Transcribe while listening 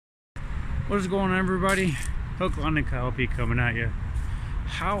What is going on, everybody? Hook, Line, and Kyle P coming at you.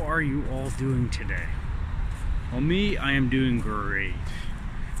 How are you all doing today? Well, me, I am doing great.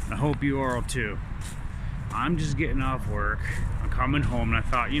 I hope you are all too. I'm just getting off work. I'm coming home and I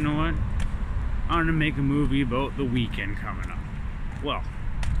thought, you know what? I'm gonna make a movie about the weekend coming up. Well,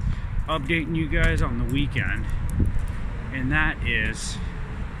 updating you guys on the weekend, and that is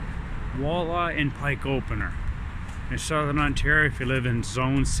Walleye and Pike Opener in Southern Ontario if you live in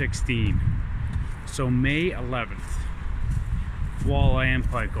Zone 16. So May 11th, Walleye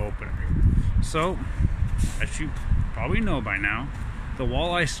and Pike Opener. So, as you probably know by now, the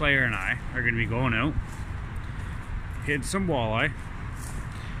Walleye Slayer and I are going to be going out, hitting some walleye,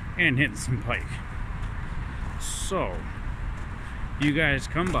 and hitting some pike. So, you guys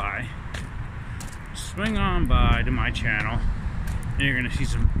come by, swing on by to my channel, and you're going to see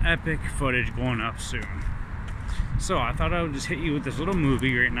some epic footage going up soon. So, I thought I would just hit you with this little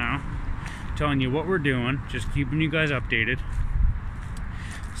movie right now, telling you what we're doing, just keeping you guys updated.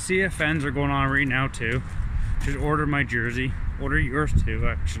 CFNs are going on right now too. Just order my jersey, order yours too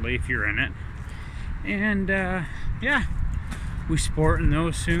actually if you're in it. And yeah, we sporting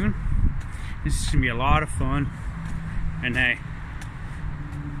those soon. This is gonna be a lot of fun. And hey,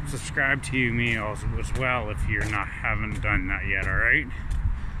 subscribe to me also as well if you're haven't done that yet. All right.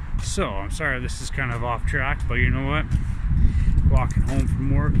 So I'm sorry this is kind of off track, but you know what? Walking home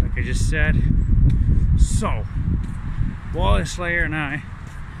from work, like I just said. So, Walleye Slayer and I,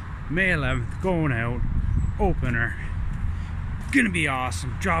 May 11th, going out, opener. Gonna be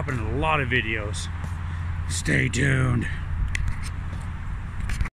awesome, dropping a lot of videos. Stay tuned.